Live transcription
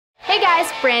guys,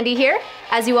 Brandy here.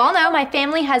 As you all know, my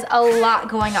family has a lot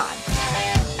going on.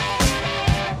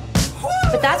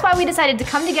 But that's why we decided to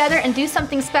come together and do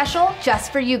something special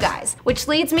just for you guys, which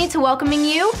leads me to welcoming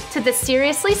you to the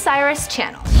Seriously Cyrus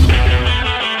channel.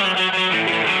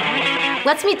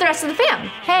 Let's meet the rest of the fam.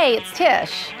 Hey, it's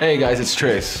Tish. Hey guys, it's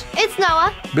Trace. It's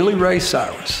Noah. Billy Ray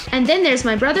Cyrus. And then there's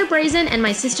my brother Brazen and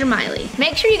my sister Miley.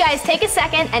 Make sure you guys take a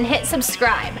second and hit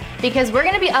subscribe, because we're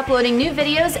gonna be uploading new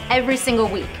videos every single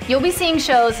week. You'll be seeing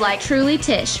shows like Truly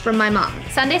Tish from my mom,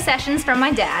 Sunday Sessions from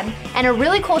my dad, and a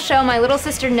really cool show my little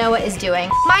sister Noah is doing.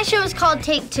 My show is called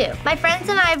Take Two. My friends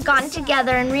and I have gotten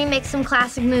together and remixed some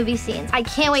classic movie scenes. I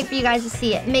can't wait for you guys to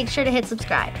see it. Make sure to hit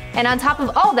subscribe. And on top of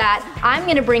all that, I'm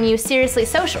gonna bring you Seriously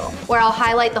Social, where I'll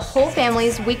highlight the whole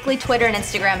family's weekly Twitter and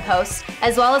Instagram posts,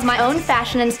 as well as my own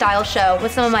fashion and style show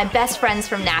with some of my best friends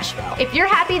from Nashville. If you're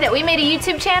happy that we made a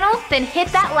YouTube channel, then hit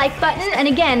that like button and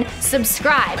again,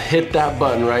 subscribe. Hit that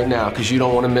button right now because you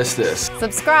don't want to miss this.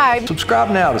 Subscribe. Subscribe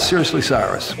now to Seriously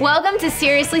Cyrus. Welcome to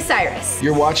Seriously Cyrus.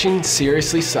 You're watching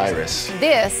Seriously Cyrus.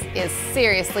 This is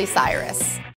Seriously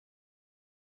Cyrus.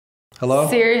 Hello?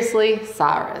 Seriously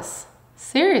Cyrus.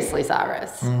 Seriously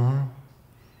Cyrus.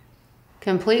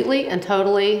 Completely and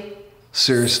totally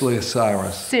Seriously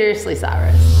Cyrus. Seriously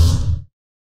Cyrus.